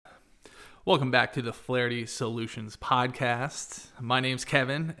Welcome back to the Flaherty Solutions podcast. My name's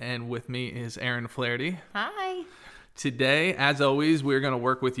Kevin, and with me is Erin Flaherty. Hi. Today, as always, we're going to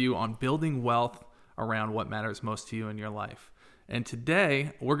work with you on building wealth around what matters most to you in your life. And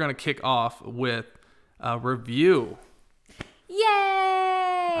today, we're going to kick off with a review. Yay!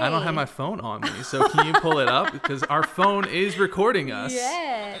 I don't have my phone on me, so can you pull it up? Because our phone is recording us.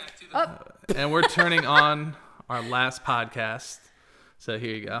 Yes. Oh, And we're turning on our last podcast. So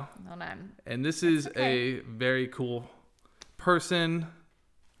here you go. hold on. And this is okay. a very cool person.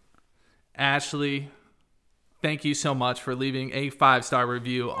 Ashley, thank you so much for leaving a 5-star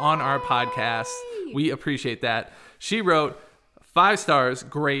review on our podcast. We appreciate that. She wrote, 5 stars,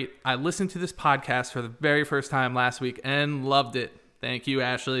 great. I listened to this podcast for the very first time last week and loved it. Thank you,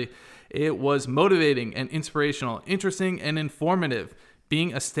 Ashley. It was motivating and inspirational, interesting and informative.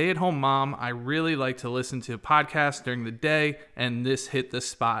 Being a stay-at-home mom, I really like to listen to podcasts during the day, and this hit the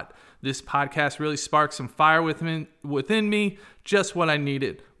spot. This podcast really sparked some fire within me, just what I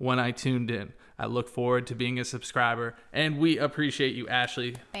needed when I tuned in. I look forward to being a subscriber, and we appreciate you,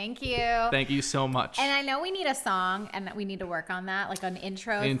 Ashley. Thank you. Thank you so much. And I know we need a song, and we need to work on that, like an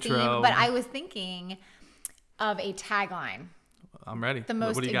intro. Theme. But I was thinking of a tagline. I'm ready. The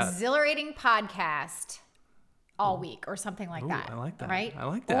most what do you got? exhilarating podcast all week, or something like that. I like that. Right? I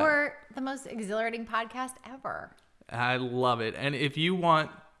like that. Or the most exhilarating podcast ever. I love it. And if you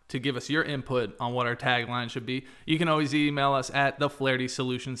want to give us your input on what our tagline should be, you can always email us at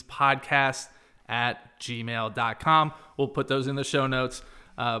theflahertySolutionsPodcast@gmail.com. We'll put those in the show notes.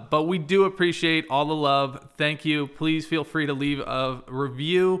 But we do appreciate all the love. Thank you. Please feel free to leave a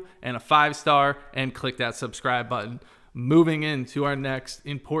review and a 5-star and click that subscribe button. Moving into our next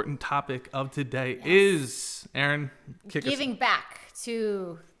important topic of today is, Erin, Giving back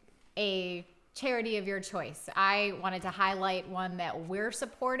to a charity of your choice. I wanted to highlight one that we're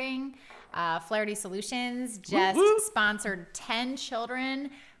supporting. Flaherty Solutions just sponsored 10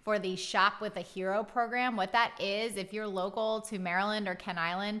 children for the Shop with a Hero program. What that is, if you're local to Maryland or Kent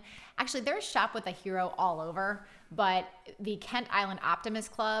Island, actually there's Shop with a Hero all over, but the Kent Island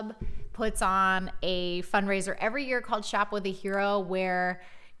Optimist Club puts on a fundraiser every year called Shop with a Hero, where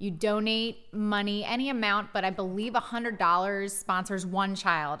you donate money, any amount, but I believe $100 sponsors one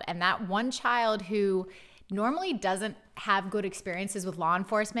child. And that one child who normally doesn't have good experiences with law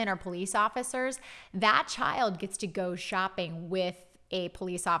enforcement or police officers, that child gets to go shopping with a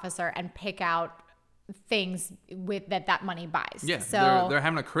police officer and pick out things with that money buys. Yeah, so they're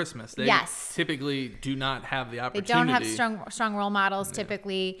having a Christmas. They typically do not have the opportunity. They don't have strong role models.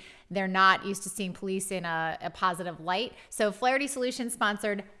 Typically, they're not used to seeing police in a positive light. So Flaherty Solutions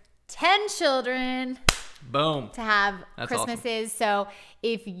sponsored 10 children. Boom. To have That's Christmases. Awesome. So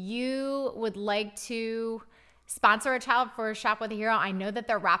if you would like to sponsor a child for Shop with a Hero, I know that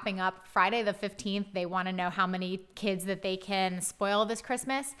they're wrapping up Friday the 15th. They want to know how many kids that they can spoil this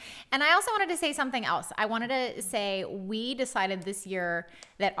Christmas. And I also wanted to say something else. I wanted to say we decided this year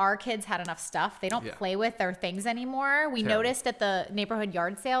that our kids had enough stuff. They don't play with their things anymore. We noticed at the neighborhood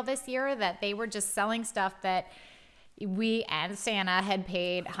yard sale this year that they were just selling stuff that we and Santa had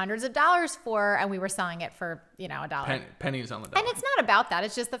paid hundreds of dollars for, and we were selling it for, $1. Pennies on the dollar. And it's not about that.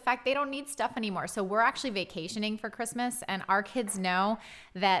 It's just the fact they don't need stuff anymore. So we're actually vacationing for Christmas, and our kids know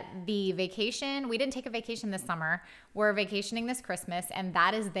that the vacation, we didn't take a vacation this summer. We're vacationing this Christmas, and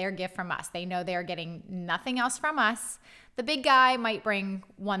that is their gift from us. They know they're getting nothing else from us. The big guy might bring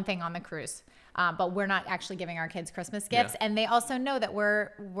one thing on the cruise. But we're not actually giving our kids Christmas gifts. And they also know that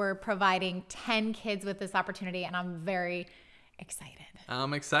we're providing 10 kids with this opportunity, and I'm very excited.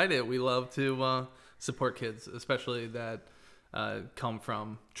 I'm excited. We love to support kids, especially that come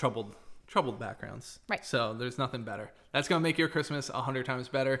from troubled backgrounds. Right. So there's nothing better. That's going to make your Christmas 100 times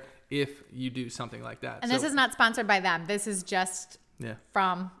better if you do something like that. And this is not sponsored by them. This is just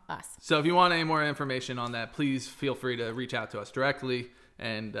from us. So if you want any more information on that, please feel free to reach out to us directly.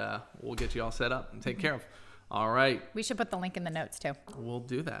 And we'll get you all set up and taken care of. All right. We should put the link in the notes, too. We'll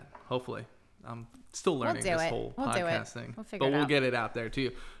do that, hopefully. I'm still learning this whole podcast thing. We'll figure it out. But we'll get it out there, too.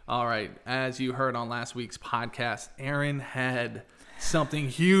 All right. As you heard on last week's podcast, Erin had something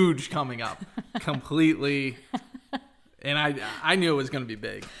huge coming up. Completely. And I knew it was going to be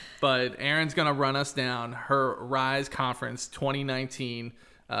big. But Erin's going to run us down her Rise Conference 2019.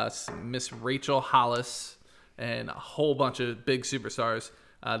 Miss Rachel Hollis and a whole bunch of big superstars.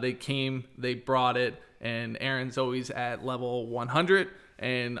 They came, they brought it, and Erin's always at level 100.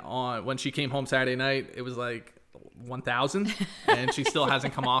 And when she came home Saturday night, it was like 1,000, and she still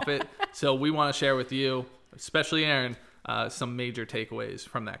hasn't come off it. So we want to share with you, especially Erin, some major takeaways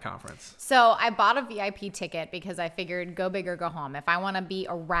from that conference. So I bought a VIP ticket because I figured go big or go home. If I want to be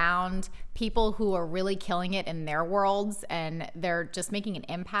around people who are really killing it in their worlds and they're just making an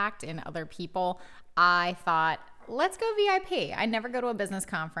impact in other people, I thought, let's go VIP. I never go to a business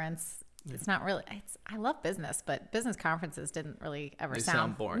conference. It's not really, I love business, but business conferences didn't really ever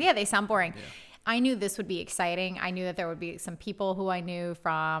sound boring. Yeah, they sound boring. Yeah. I knew this would be exciting. I knew that there would be some people who I knew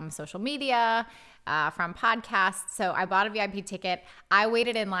from social media, from podcasts. So I bought a VIP ticket. I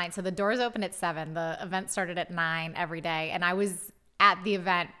waited in line. So the doors opened at 7. The event started at 9 every day. And I was at the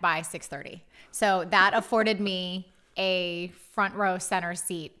event by 6:30. So that afforded me a front row center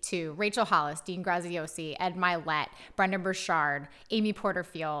seat to Rachel Hollis, Dean Graziosi, Ed Milet, Brendan Burchard, Amy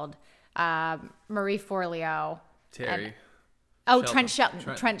Porterfield, Marie Forleo. Terry. Trent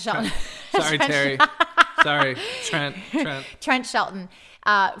Shelton. Trent Shelton. Sorry, Terry. Sorry, Trent. Trent Shelton.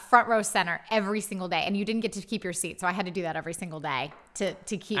 Front row center every single day, and you didn't get to keep your seat, so I had to do that every single day to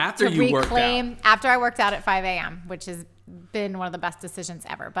keep after to you reclaim worked out. After I worked out at 5 a.m., which has been one of the best decisions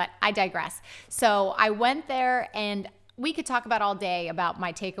ever. But I digress. So I went there, and we could talk about all day about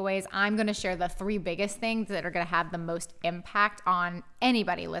my takeaways. I'm going to share the 3 biggest things that are going to have the most impact on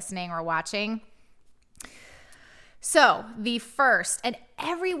anybody listening or watching. So the first, and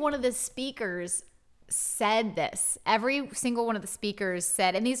every one of the speakers said this. Every single one of the speakers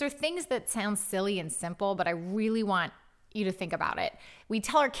said, and these are things that sound silly and simple, but I really want you to think about it. We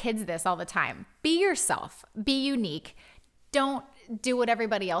tell our kids this all the time. Be yourself. Be unique. Don't do what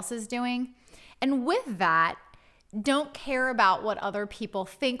everybody else is doing. And with that, don't care about what other people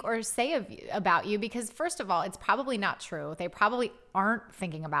think or say about you, because first of all, it's probably not true. They probably aren't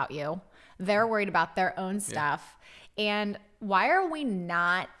thinking about you. They're worried about their own stuff. And why are we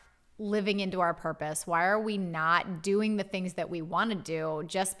not living into our purpose? Why are we not doing the things that we want to do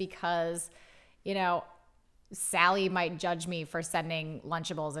just because, Sally might judge me for sending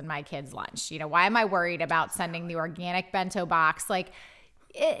Lunchables in my kids' lunch? Why am I worried about sending the organic bento box?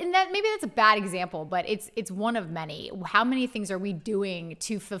 And that maybe that's a bad example, but it's one of many. How many things are we doing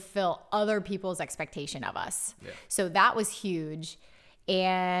to fulfill other people's expectation of us? Yeah. So that was huge.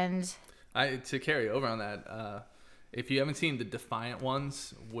 And to carry over on that, if you haven't seen the Defiant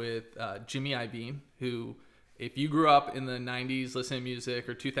Ones with Jimmy Iovine, who, if you grew up in the 90s listening to music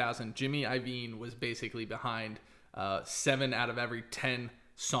or 2000, Jimmy Iovine was basically behind 7 out of every 10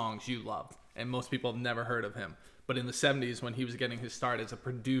 songs you loved. And most people have never heard of him. But in the 70s, when he was getting his start as a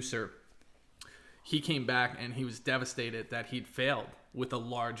producer, he came back and he was devastated that he'd failed with a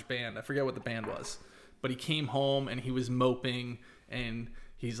large band. I forget what the band was. But he came home and he was moping and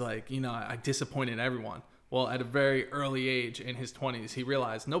he's like, I disappointed everyone. Well, at a very early age in his 20s, he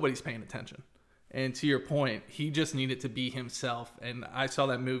realized nobody's paying attention. And to your point, he just needed to be himself. And I saw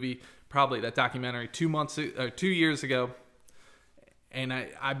that movie, probably that documentary 2 years ago. And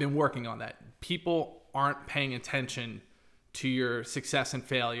I've been working on that. People aren't paying attention to your success and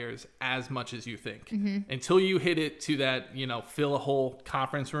failures as much as you think. Mm-hmm. Until you hit it to that, fill a whole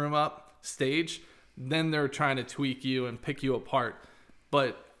conference room up stage, then they're trying to tweak you and pick you apart.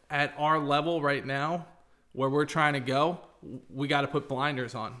 But at our level right now, where we're trying to go, we got to put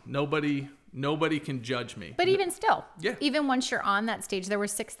blinders on. Nobody can judge me. But even still, yeah. Even once you're on that stage, there were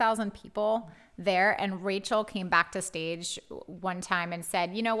 6,000 people there, and Rachel came back to stage one time and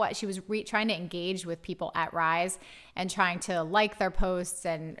said, you know what? She was trying to engage with people at Rise and trying to like their posts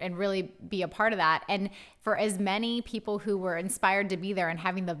and really be a part of that. And for as many people who were inspired to be there and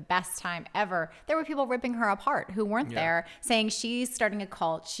having the best time ever, there were people ripping her apart who weren't there, saying she's starting a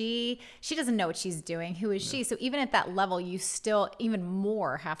cult. She doesn't know what she's doing. Who is she? So even at that level, you still even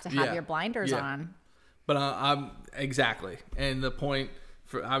more have to have your blinders on. But I'm exactly. And the point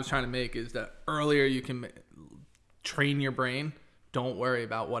I was trying to make is that earlier you can train your brain. Don't worry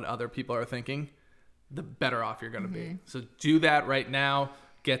about what other people are thinking. The better off you're going to be. So do that right now.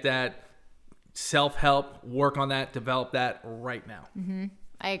 Get that self-help, work on that, develop that right now. Mm-hmm.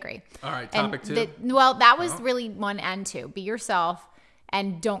 I agree. All right, topic 2. That was really 1 and 2. Be yourself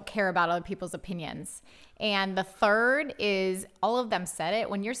and don't care about other people's opinions. And the third is, all of them said it,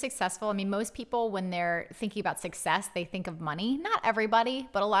 when you're successful, most people, when they're thinking about success, they think of money. Not everybody,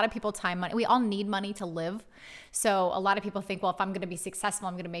 but a lot of people time money. We all need money to live. So a lot of people think, well, if I'm going to be successful,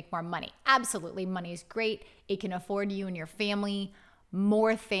 I'm going to make more money. Absolutely. Money is great. It can afford you and your family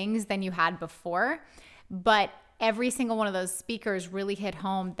more things than you had before. But every single one of those speakers really hit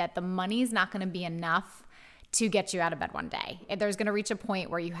home that the money is not going to be enough to get you out of bed one day. There's going to reach a point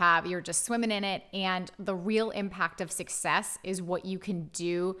where you're just swimming in it, and the real impact of success is what you can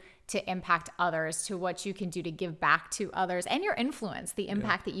do to impact others, to what you can do to give back to others, and your influence, the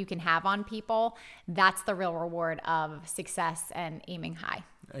impact that you can have on people. That's the real reward of success and aiming high.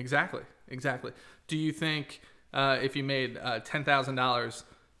 Exactly. Do you think if you made $10,000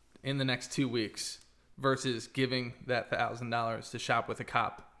 in the next 2 weeks versus giving that $1,000 to Shop with a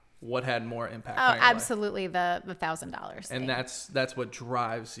Cop, what had more impact on your absolutely life? the $1,000 and that's what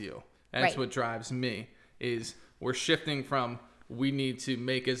drives you. That's what drives me, is we're shifting from we need to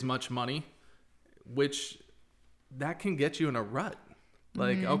make as much money, which that can get you in a rut.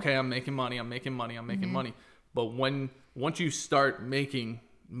 Like, okay, I'm making money. But once you start making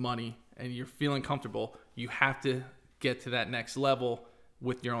money and you're feeling comfortable, you have to get to that next level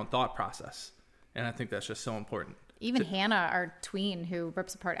with your own thought process. And I think that's just so important. Even Hannah, our tween, who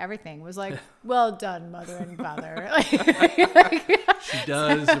rips apart everything, was like, well done, mother and father. She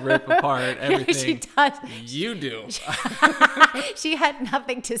does rip apart everything. She does. You do. She had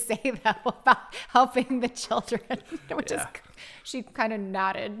nothing to say, though, about helping the children, which is, she kind of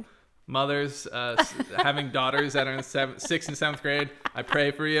nodded. Mothers, having daughters that are in 6th and 7th grade, I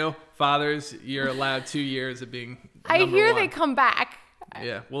pray for you. Fathers, you're allowed 2 years of being I hear 1. they come back.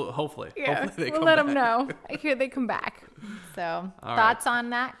 Yeah, well, hopefully. Yeah, Hopefully we'll let them know. I hear they come back. So, thoughts on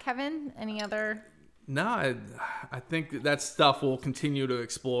that, Kevin? Any other? No, I think that stuff we'll continue to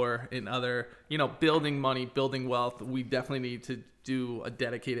explore in other, building money, building wealth. We definitely need to do a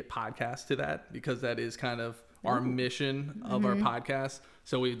dedicated podcast to that, because that is kind of our mission of our podcast.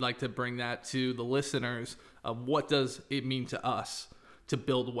 So we'd like to bring that to the listeners of what does it mean to us to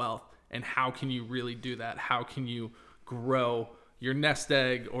build wealth, and how can you really do that? How can you grow your nest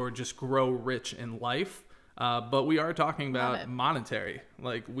egg or just grow rich in life? But we are talking about monetary.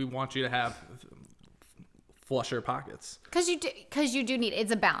 Like, we want you to have flusher pockets. Because you do need,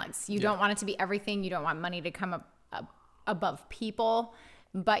 it's a balance. You don't want it to be everything. You don't want money to come up above people,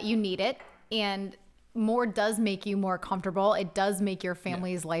 but you need it. And more does make you more comfortable. It does make your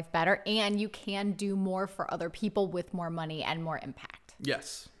family's life better, and you can do more for other people with more money and more impact.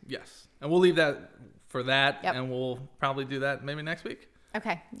 Yes. And we'll leave that for that, and we'll probably do that maybe next week.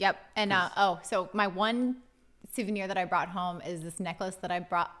 Okay. Yep. And so my one souvenir that I brought home is this necklace that I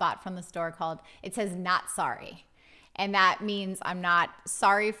bought from the store it says "Not Sorry," and that means I'm not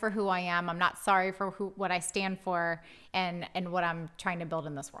sorry for who I am. I'm not sorry for what I stand for, and what I'm trying to build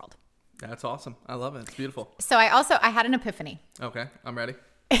in this world. That's awesome. I love it. It's beautiful. So I had an epiphany. Okay, I'm ready.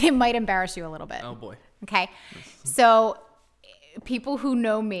 It might embarrass you a little bit. Oh boy. Okay. So people who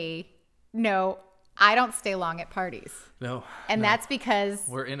know me know I don't stay long at parties. No. And that's because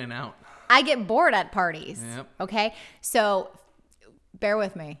we're in and out. I get bored at parties. Yep. Okay. So bear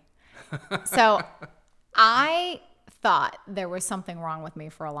with me. So I thought there was something wrong with me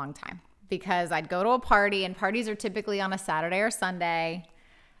for a long time, because I'd go to a party, and parties are typically on a Saturday or Sunday.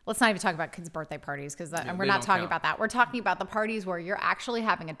 Let's not even talk about kids' birthday parties, because we're not talking about that. We're talking about the parties where you're actually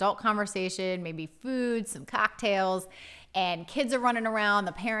having adult conversation, maybe food, some cocktails, and kids are running around.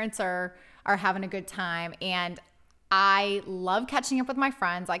 The parents are having a good time. And I love catching up with my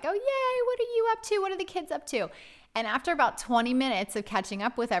friends, like, oh, yay, what are you up to? What are the kids up to? And after about 20 minutes of catching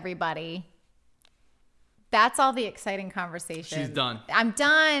up with everybody, that's all the exciting conversation. She's done. I'm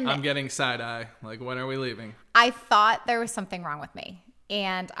done. I'm getting side eye. Like, when are we leaving? I thought there was something wrong with me.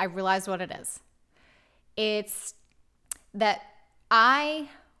 And I realized what it is. It's that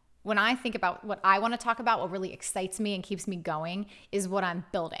when I think about what I want to talk about, what really excites me and keeps me going is what I'm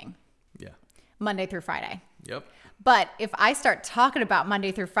building. Yeah. Monday through Friday. Yep. But if I start talking about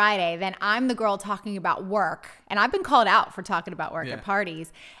Monday through Friday, then I'm the girl talking about work. And I've been called out for talking about work at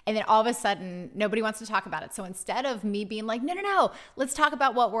parties. And then all of a sudden, nobody wants to talk about it. So instead of me being like, no, let's talk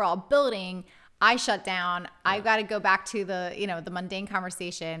about what we're all building, I shut down. I got to go back to the mundane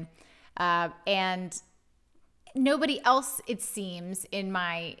conversation. And nobody else, it seems, in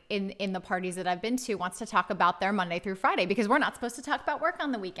the parties that I've been to wants to talk about their Monday through Friday, because we're not supposed to talk about work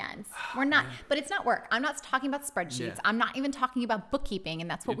on the weekends. We're not, but it's not work. I'm not talking about spreadsheets. Yeah. I'm not even talking about bookkeeping, and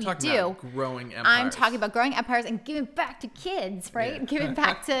that's what we do. About growing empires. I'm talking about growing empires and giving back to kids, right? Yeah. Giving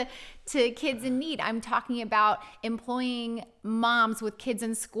back to kids in need. I'm talking about employing moms with kids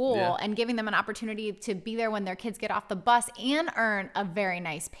in school and giving them an opportunity to be there when their kids get off the bus and earn a very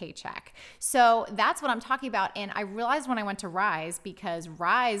nice paycheck. So that's what I'm talking about. And I realized when I went to Rise, because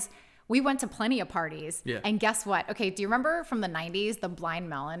Rise, we went to plenty of parties. Yeah. And guess what? Okay, do you remember from the 90s, the Blind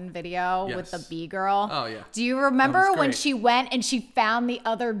Melon video with the bee girl? Oh, yeah. Do you remember when she went and she found the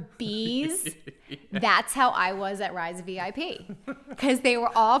other bees? That's how I was at Rise VIP, because they were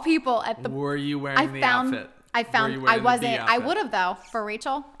all people at the. Were you wearing the outfit? I found you I wearing the wasn't. bee I outfit? would have though for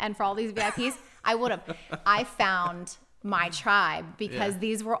Rachel and for all these VIPs. I would have. I found my tribe because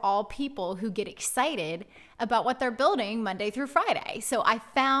these were all people who get excited about what they're building Monday through Friday. So I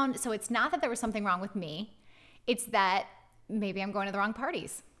found. So it's not that there was something wrong with me. It's that maybe I'm going to the wrong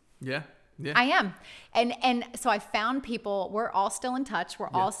parties. Yeah. Yeah. I am. And so I found people, we're all still in touch. We're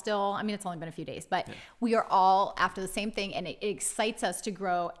all still, I mean, it's only been a few days, but we are all after the same thing. And it excites us to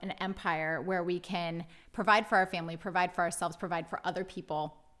grow an empire where we can provide for our family, provide for ourselves, provide for other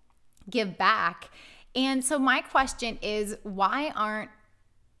people, give back. And so my question is, why aren't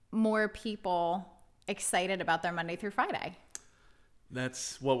more people excited about their Monday through Friday?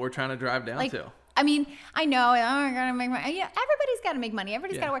 That's what we're trying to drive down to. I mean, I know I gotta make money. Yeah, everybody's got to make money.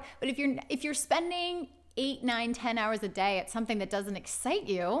 Everybody's got to work. But if you're spending 8, 9, 10 hours a day at something that doesn't excite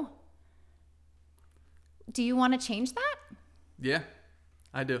you, do you want to change that? Yeah,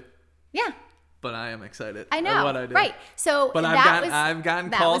 I do. Yeah, But I am excited. I know. At what I do. Right. So But I've gotten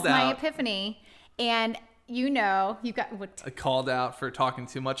that called was my out. epiphany, and you got what? Called out for talking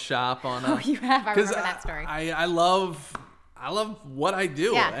too much shop on. Oh, you have. I 'cause remember that story. I love what I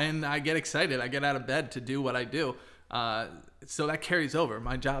do, Yeah. and I get excited. I get out of bed to do what I do. So that carries over.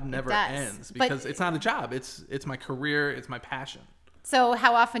 My job never does. ends But- because it's not a job. It's my career. It's my passion. So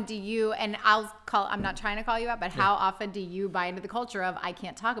how often do you, and I'm not trying to call you out, but how often do you buy into the culture of, I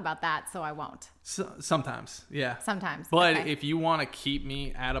can't talk about that, so I won't? Sometimes, yeah. Sometimes. But Okay. if you want to keep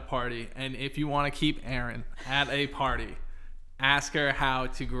me at a party, and if you want to keep Erin at a party, ask her how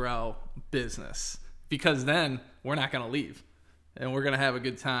to grow business, because then we're not going to leave, and we're going to have a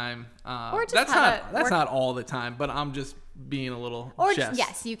good time. Or just that's how to not work- not all the time, but I'm just being a little. Or chest.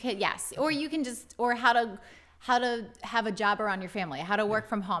 yes, you can. Yes, or you can just, or how to have a job around your family, how to work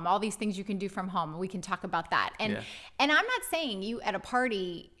from home, all these things you can do from home. We can talk about that. And and I'm not saying you at a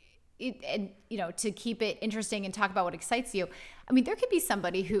party, to keep it interesting and talk about what excites you. I mean, there could be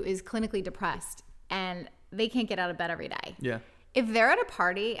somebody who is clinically depressed and they can't get out of bed every day. Yeah. If they're at a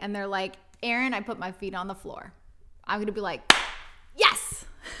party and they're like, Erin, I put my feet on the floor, I'm going to be like, yes.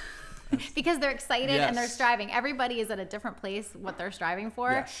 Because they're excited and they're Yes. striving. Everybody is at a different place what they're striving for.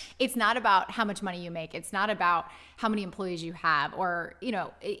 Yes. It's not about how much money you make. It's not about how many employees you have, or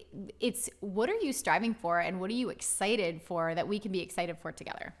it's what are you striving for and what are you excited for that we can be excited for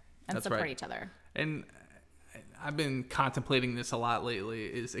together and That's support right. each other. And I've been contemplating this a lot lately,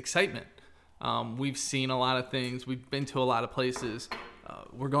 is excitement. We've seen a lot of things. We've been to a lot of places.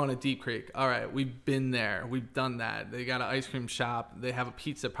 We're going to Deep Creek. All right, we've been there. We've done that. They got an ice cream shop. They have a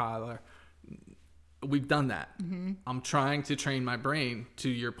pizza parlor. We've done that. Mm-hmm. I'm trying to train my brain, to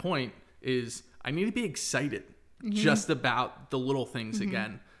your point, is I need to be excited Mm-hmm. just about the little things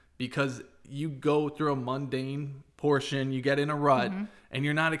again, because you go through a mundane portion, you get in a rut, Mm-hmm. and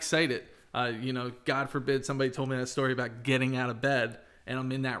you're not excited. God forbid somebody told me that story about getting out of bed and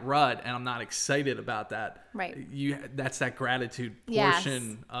I'm in that rut and I'm not excited about that. Right. That's that gratitude Yes.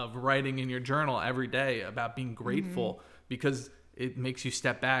 portion of writing in your journal every day about being grateful, Mm-hmm. because it makes you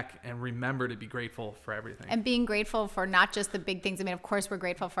step back and remember to be grateful for everything. And being grateful for not just the big things. I mean, of course, we're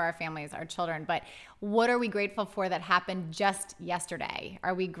grateful for our families, our children, but what are we grateful for that happened just yesterday?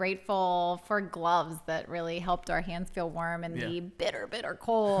 Are we grateful for gloves that really helped our hands feel warm in the bitter, bitter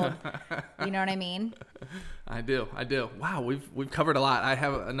cold? You know what I mean? I do. Wow, we've covered a lot. I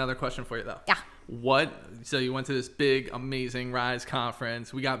have another question for you though. Yeah. So you went to this big, amazing Rise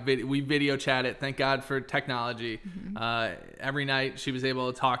conference. We video chatted. Thank God for technology. Every night she was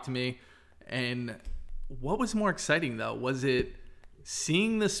able to talk to me. And what was more exciting though? Was it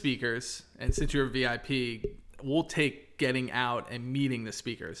seeing the speakers? And since you're a VIP, we'll take getting out and meeting the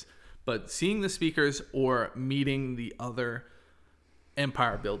speakers. But seeing the speakers or meeting the other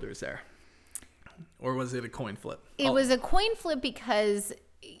empire builders there? Or was it a coin flip? It was a coin flip because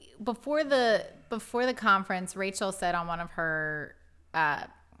before the conference, Rachel said on one of her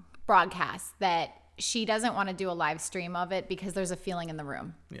broadcasts that she doesn't want to do a live stream of it because there's a feeling in the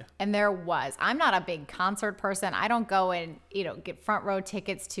room. Yeah. And there was. I'm not a big concert person. I don't go and, get front row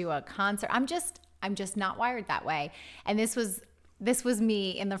tickets to a concert. I'm just not wired that way. And this was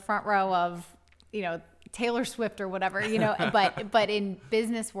me in the front row of, Taylor Swift or whatever, but in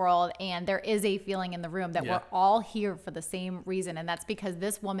business world, and there is a feeling in the room that we're all here for the same reason. And that's because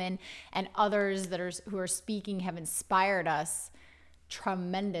this woman and others who are speaking have inspired us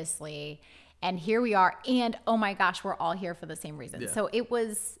tremendously. And here we are. And oh my gosh, we're all here for the same reason. Yeah. So it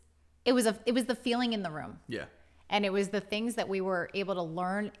was the feeling in the room. Yeah. And it was the things that we were able to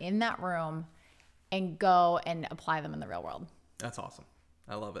learn in that room and go and apply them in the real world. That's awesome.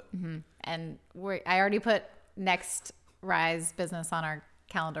 I love it. And I already put next Rise business on our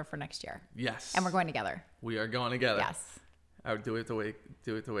calendar for next year. Yes. And we're going together. We are going together. Yes. Do we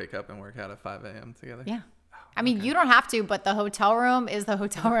have to wake up and work out at 5 a.m. together? Yeah. I mean, you don't have to, but the hotel room is the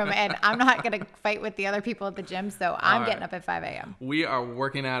hotel room, and I'm not going to fight with the other people at the gym, so I'm getting up at 5 a.m. We are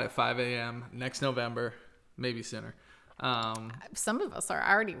working out at 5 a.m. next November, maybe sooner. Some of us are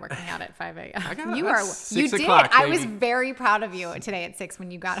already working out at 5 a.m. You are. 6 You did. o'clock, I was baby. very proud of you today at 6 when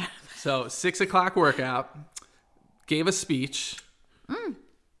you got up. So 6 o'clock workout, gave a speech,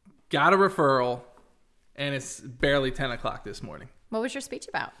 got a referral, and it's barely 10 o'clock this morning. What was your speech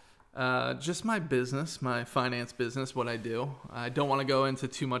about? Just my business, my finance business, what I do. I don't want to go into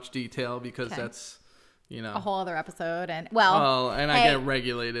too much detail because Okay. that's, A whole other episode, and I hey. get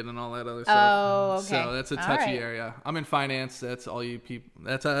regulated and all that other stuff. Oh, okay. So that's a All touchy right. area. I'm in finance. That's all you people.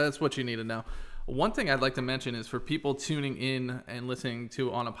 That's what you need to know. One thing I'd like to mention is for people tuning in and listening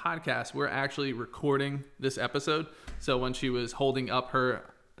to on a podcast, we're actually recording this episode. So when she was holding up her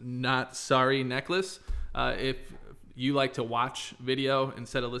not sorry necklace, if you like to watch video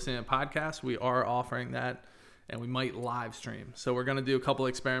instead of listening to podcasts, we are offering that, and we might live stream. So we're going to do a couple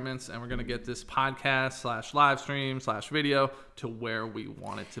experiments, and we're going to get this podcast / live stream / video to where we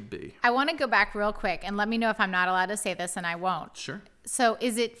want it to be. I want to go back real quick and let me know if I'm not allowed to say this, and I won't. Sure. So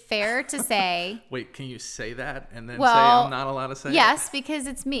is it fair to say... Wait, can you say that and then say Well, I'm not allowed to say Yes, because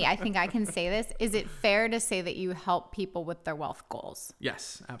it's me. I think I can say this. Is it fair to say that you help people with their wealth goals? it?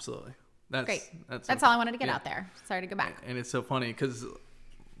 Yes, absolutely. That's Great. That's all I wanted to get yeah. out there. Sorry to go back. And it's so funny because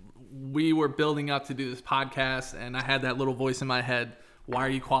we were building up to do this podcast, and I had that little voice in my head. Why are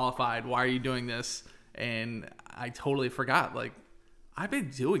you qualified? Why are you doing this? And I totally forgot. Like, I've been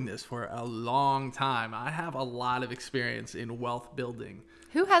doing this for a long time. I have a lot of experience in wealth building.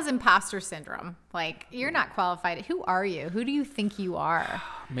 Who has imposter syndrome? Like, you're not qualified. Who are you? Who do you think you are?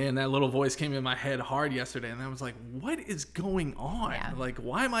 Man, that little voice came in my head hard yesterday, and I was like, what is going on? Yeah. Like,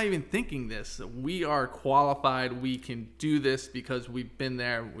 why am I even thinking this? We are qualified. We can do this because we've been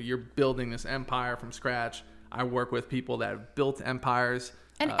there. You're building this empire from scratch. I work with people that have built empires.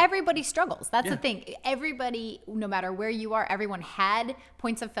 And everybody struggles. That's yeah. the thing. Everybody, no matter where you are, everyone had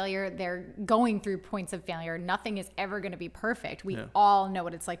points of failure. They're going through points of failure. Nothing is ever going to be perfect. We all know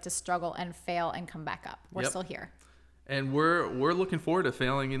what it's like to struggle and fail and come back up. We're still here. And we're looking forward to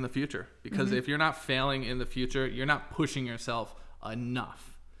failing in the future, because if you're not failing in the future, you're not pushing yourself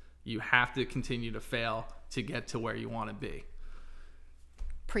enough. You have to continue to fail to get to where you want to be.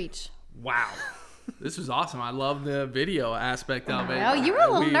 Preach. Wow. This was awesome. I love the video aspect of it. Oh, you were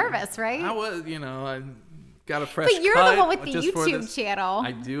a little nervous, right? I was, I got a fresh But you're cut the one with the just for YouTube this. channel.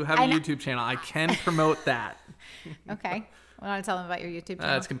 I do have a YouTube channel. I can promote that. Okay. I want to tell them about your YouTube channel.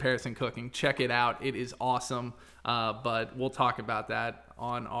 That's Comparison Cooking. Check it out. It is awesome. But we'll talk about that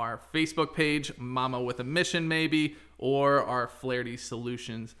on our Facebook page, Mama with a Mission maybe, or our Flaherty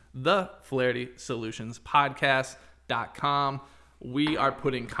Solutions, the Flaherty Solutions podcast.com. We are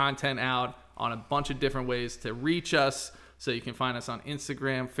putting content out on a bunch of different ways to reach us. So you can find us on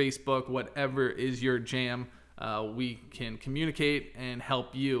Instagram, Facebook, whatever is your jam. We can communicate and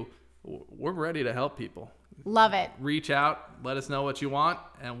help you. We're ready to help people. Love it. Reach out, let us know what you want,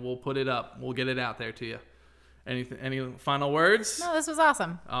 and we'll put it up. We'll get it out there to you. Any final words? No, this was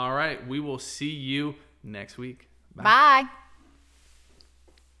awesome. All right. We will see you next week. Bye.